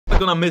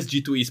gonna miss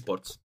G2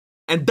 esports.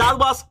 And that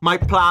was my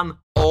plan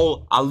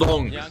all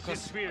along.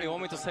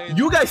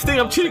 You guys think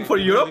I'm cheating for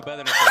Europe?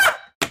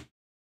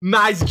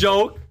 Nice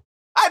joke.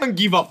 I don't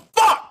give a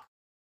fuck.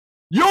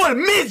 You will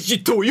miss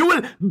G2. You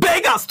will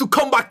beg us to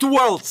come back to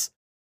Worlds.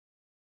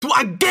 To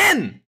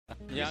again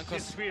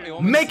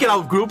make it out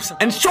of groups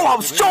and show how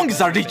strong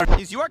is our league.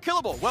 You are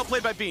killable. Well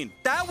played by Bean.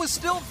 That was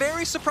still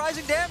very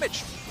surprising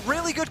damage.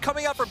 Really good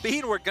coming out from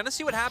Bean. We're gonna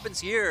see what happens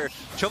here.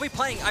 Chovy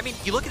playing, I mean,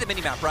 you look at the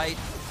minimap, right?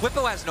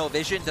 Bwipo has no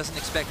vision, doesn't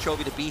expect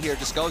Chovy to be here,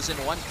 just goes in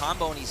one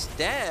combo and he's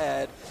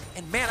dead.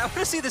 And man, I want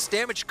to see this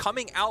damage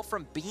coming out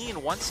from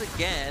Bean once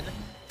again.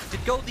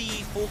 Did go the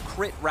full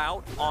crit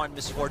route on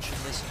Misfortune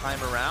this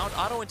time around.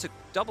 Auto into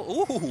double,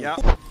 ooh. Yeah.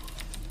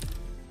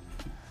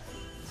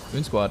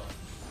 Goon squad.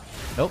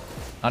 Nope,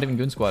 not even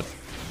Goon squad.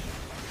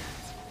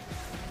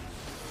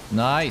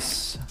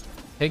 Nice.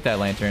 Take that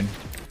lantern.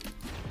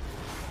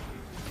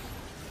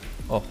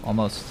 Oh,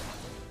 almost.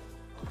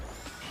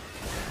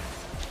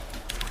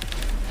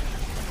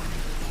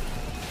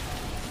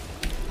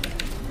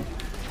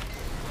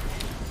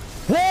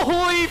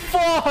 Holy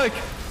fuck!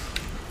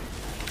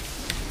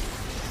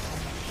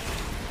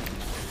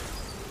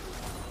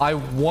 I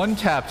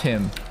one-tapped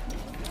him.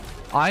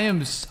 I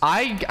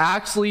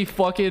actually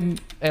fucking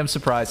am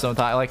surprised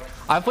sometimes. Like,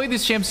 I've played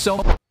this champ so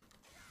much.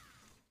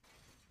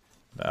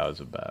 That was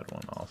a bad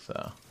one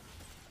also.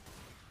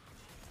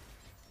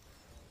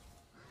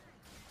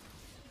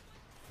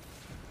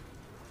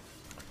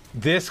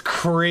 This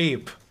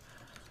creep.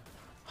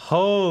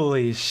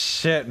 Holy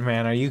shit,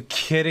 man. Are you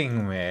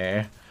kidding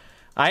me?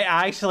 I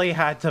actually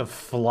had to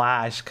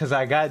flash because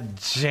I got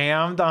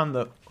jammed on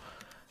the...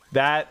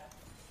 That...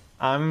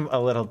 I'm a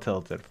little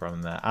tilted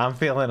from that. I'm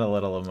feeling a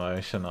little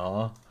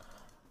emotional.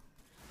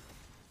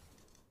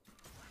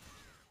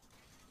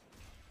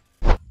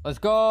 Let's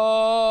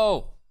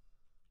go!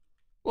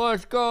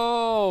 Let's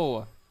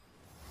go!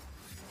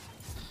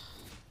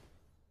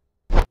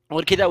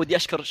 أول كده ودي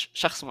أشكر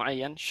شخص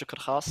معين شكر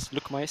خاص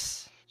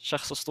لوكماys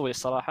شخص أسطوري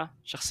الصراحة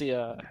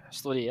شخصية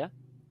أسطورية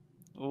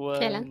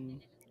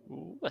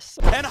وبس.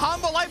 And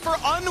HITBOX are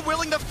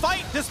unwilling to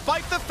fight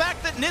despite the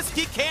fact that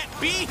Niski can't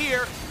be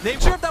here. They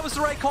sure if that was the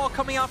right call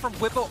coming out from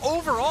Bwipo.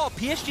 Overall,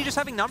 PSG just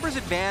having numbers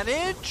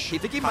advantage. I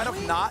think he might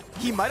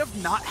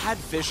have not had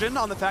vision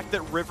on the fact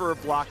that River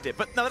blocked it.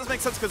 But no, that doesn't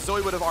make sense because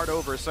Zoe would have art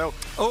over. So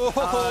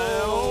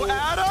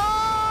Adam!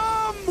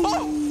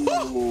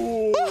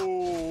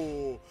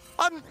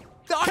 I'm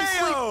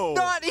honestly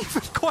not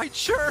even quite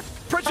sure.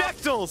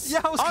 Projectiles!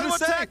 Yeah, I was gonna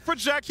say. Auto-attack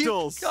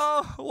projectiles!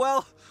 Oh,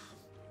 well.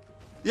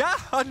 Yeah,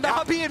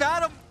 Hanabi and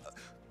Adam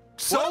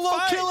solo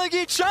killing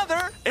each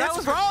other. That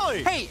was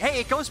probably. Hey,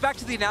 it goes back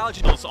to the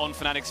analogy. On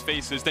Fnatic's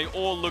faces, they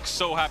all look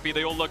so happy.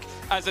 They all look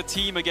as a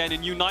team again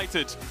and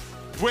united.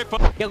 Bwipo.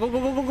 Yeah, go.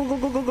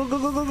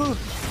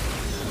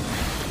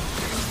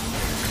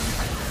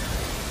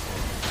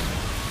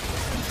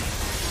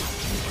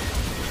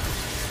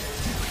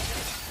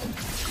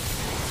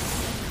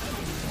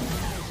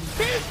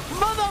 This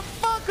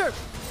motherfucker!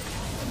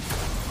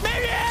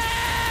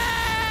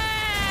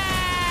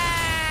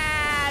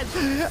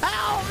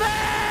 Help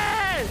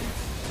me!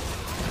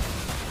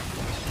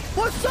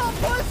 What's up,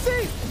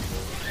 pussy?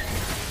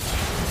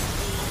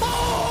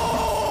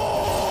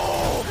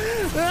 Oh!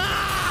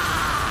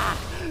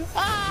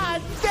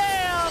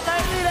 Damn! I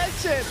need that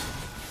shit.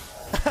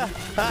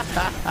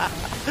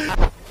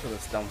 Kill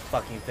this dumb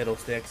fucking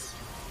fiddlesticks.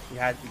 You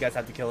guys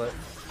have to kill it.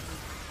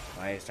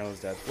 Nice, jungle's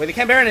dead. Wait, they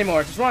can't bear it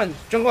anymore. Just run.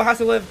 Jungle has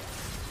to live.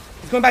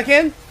 He's going back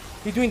in.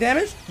 He's doing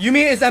damage.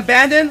 Yuumi is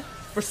abandoned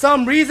for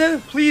some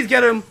reason. Please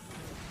get him.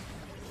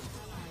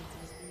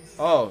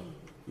 Oh,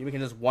 Yuumi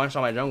can just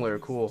one-shot my jungler.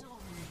 Cool.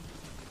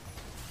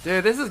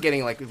 Dude, this is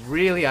getting like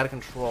really out of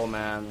control,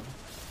 man.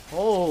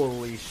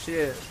 Holy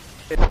shit.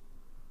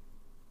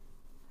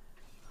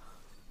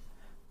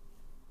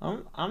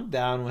 I'm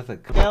down with a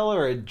cocktail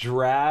or a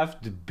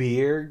draft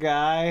beer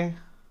guy.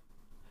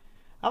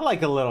 I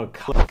like a little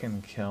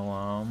fucking kill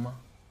him.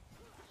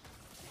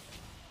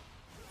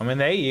 I mean,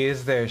 they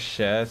use their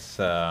shit,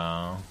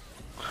 so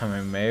I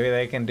mean, maybe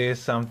they can do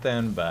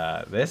something,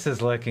 but this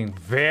is looking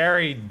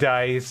very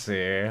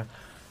dicey.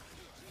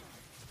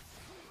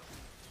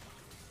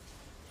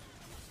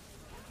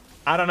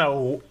 I don't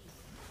know.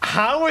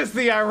 How is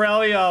the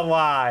Irelia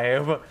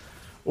alive?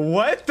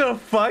 What the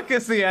fuck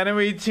is the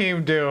enemy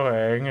team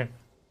doing?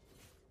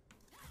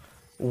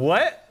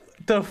 What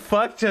the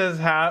fuck just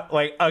happened?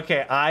 Like,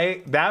 okay,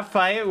 that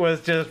fight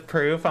was just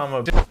proof I'm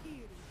a...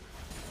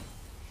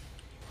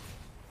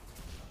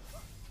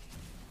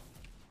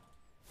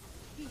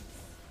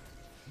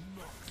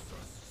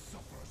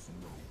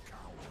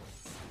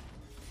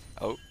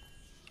 Oh.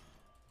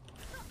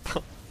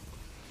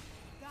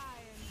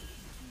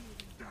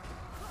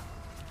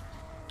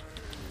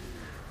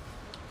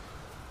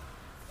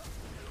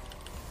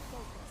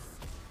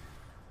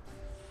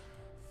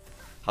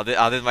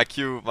 How did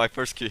my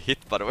first Q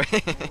hit, by the way?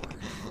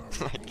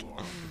 Like,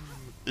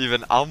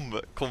 even I'm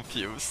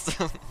confused.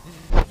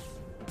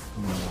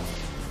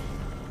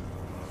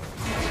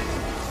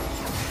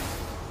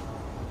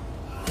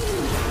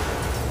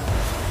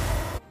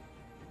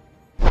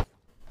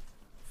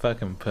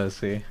 Fucking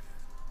pussy.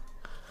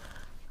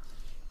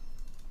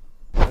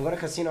 I'm going to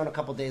casino in a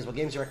couple days. What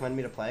games do you recommend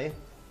me to play?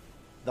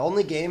 The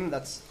only game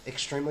that's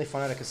extremely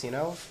fun at a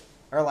casino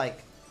are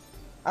like,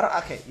 I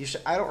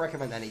don't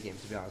recommend any game,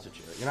 to be honest with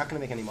you. You're not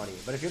going to make any money.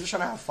 But if you're just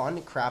trying to have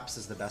fun, Craps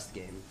is the best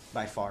game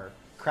by far.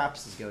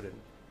 Craps is goated.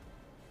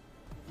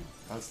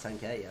 That's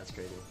 10k, yeah, that's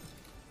crazy.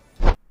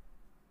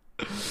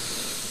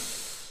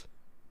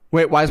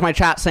 Wait, why is my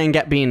chat saying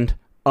get beamed?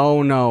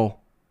 Oh no.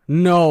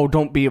 No,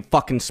 don't be a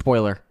fucking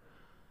spoiler.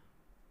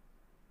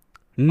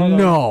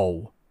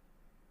 No.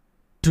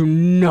 Do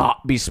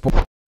not be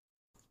spoiled.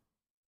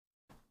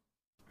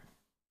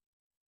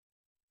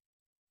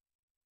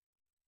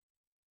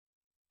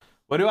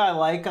 What do I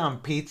like on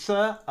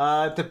pizza?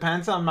 It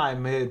depends on my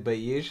mood, but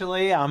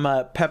usually I'm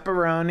a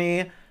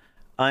pepperoni,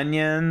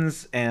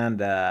 onions, and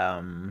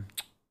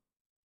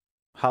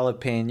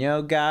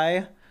jalapeno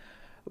guy.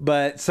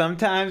 But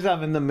sometimes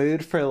I'm in the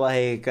mood for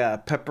like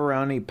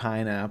pepperoni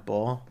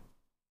pineapple.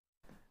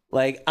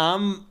 Like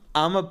I'm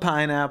a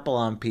pineapple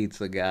on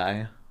pizza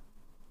guy.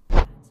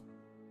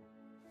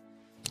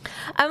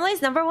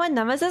 Emily's #1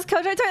 nemesis,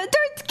 Killjoy turrets.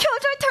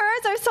 Killjoy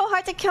turrets are so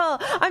hard to kill.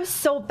 I'm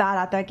so bad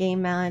at that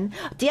game, man.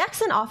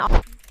 DX and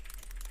off.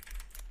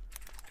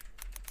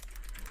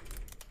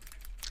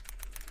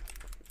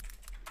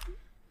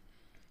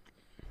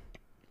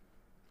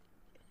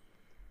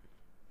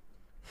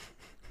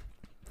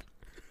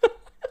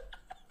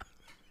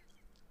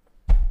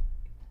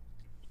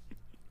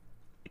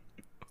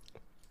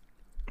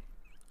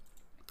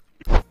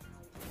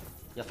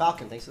 Yeah,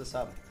 Falcon, thanks for the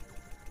sub.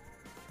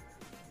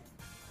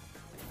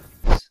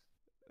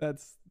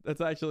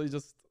 That's actually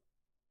just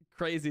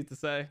crazy to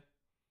say.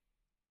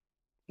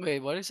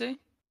 Wait, what did he say?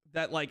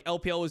 That like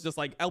LPL was just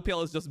like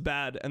LPL is just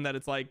bad, and that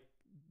it's like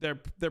they're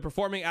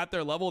performing at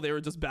their level. They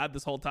were just bad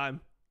this whole time.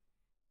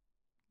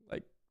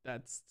 Like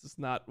that's just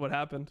not what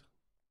happened.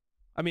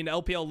 I mean,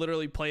 LPL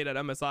literally played at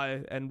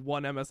MSI and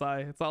won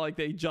MSI. It's not like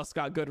they just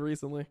got good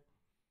recently.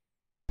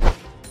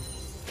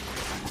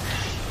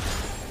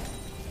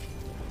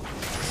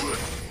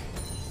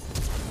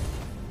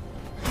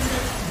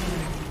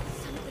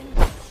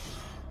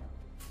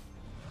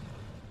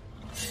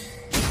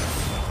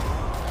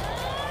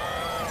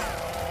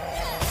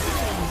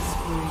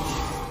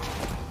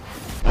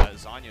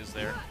 Zanya's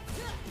there.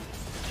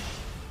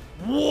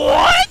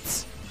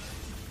 What?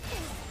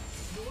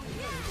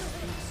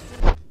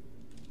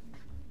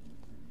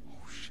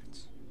 Oh shit.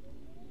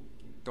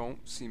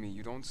 Don't see me,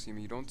 you don't see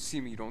me, you don't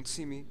see me, you don't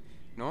see me.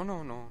 No,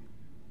 no, no.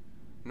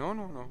 No,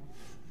 no, no.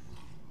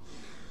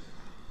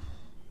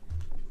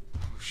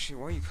 Oh shit,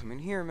 why you coming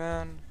here,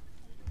 man?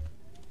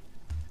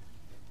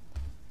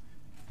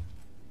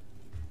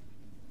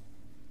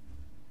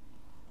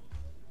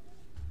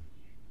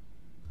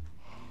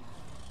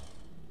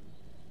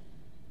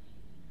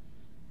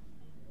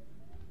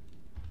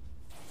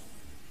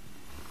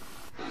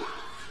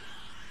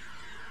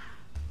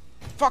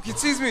 Fuck, it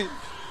sees me!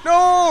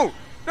 No!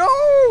 No!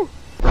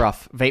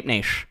 Rough. Vape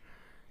Nash.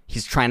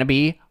 He's trying to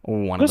be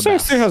one of the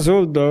best. This has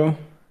ult though.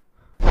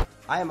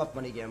 I am up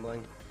money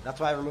gambling. That's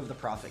why I removed the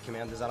profit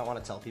command, because I don't want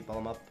to tell people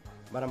I'm up.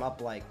 But I'm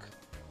up like...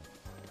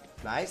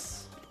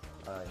 Nice.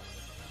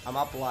 I'm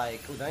up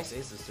like... Ooh, nice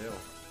aces too.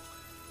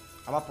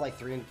 I'm up like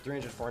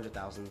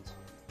 400,000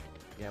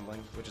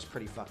 gambling, which is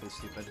pretty fucking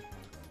stupid.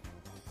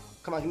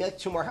 Come on, give me like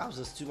 2 more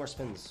houses, 2 more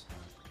spins.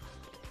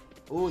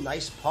 Ooh,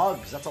 nice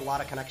pugs. That's a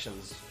lot of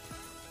connections.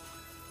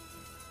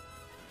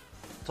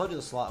 Told you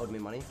the slot owed me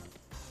money.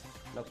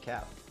 No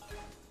cap.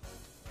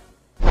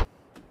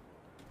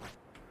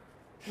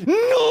 No!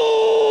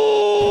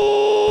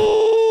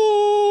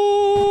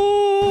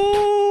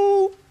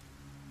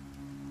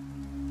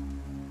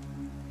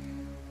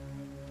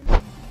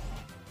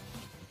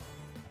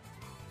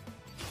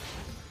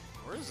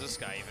 Where is this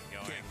guy even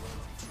going?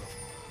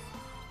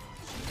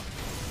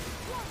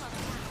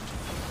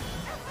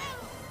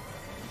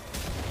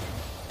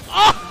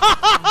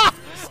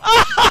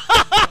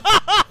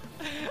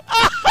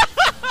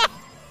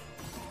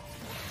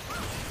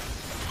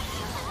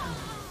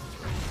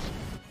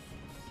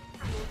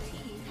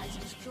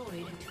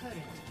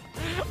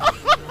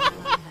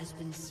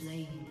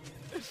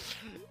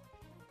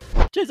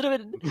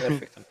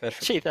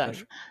 شيء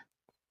ثاني.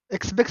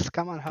 اكس بيكس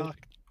كمان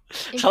هاك.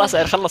 خلاص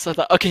خلص.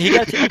 اوكي هي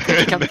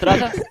قالت كم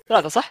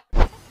 3 صح؟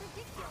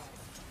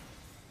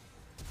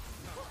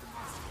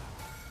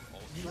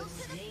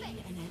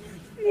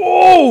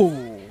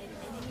 Whoa!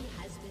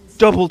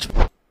 Double.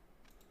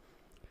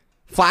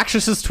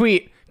 Flaxus's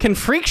tweet. Can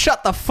Freak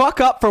shut the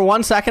fuck up for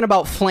 1 second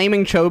about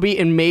flaming Chovy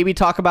and maybe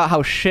talk about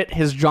how shit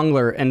his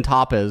jungler and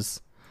top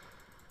is?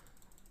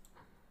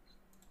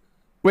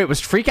 Wait, was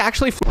Freak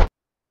actually...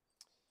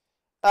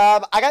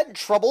 I got in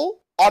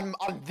trouble on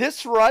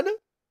this run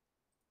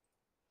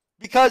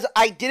because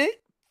I didn't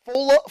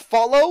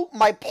follow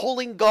my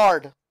pulling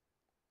guard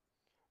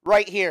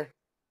right here.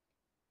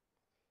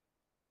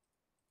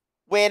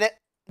 When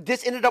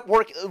this ended up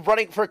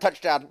running for a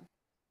touchdown.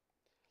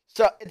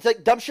 So it's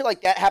like dumb shit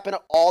like that happen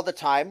all the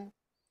time.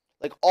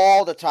 Like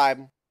all the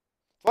time.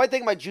 So I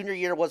think my junior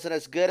year wasn't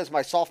as good as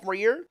my sophomore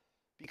year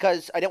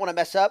because I didn't want to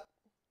mess up.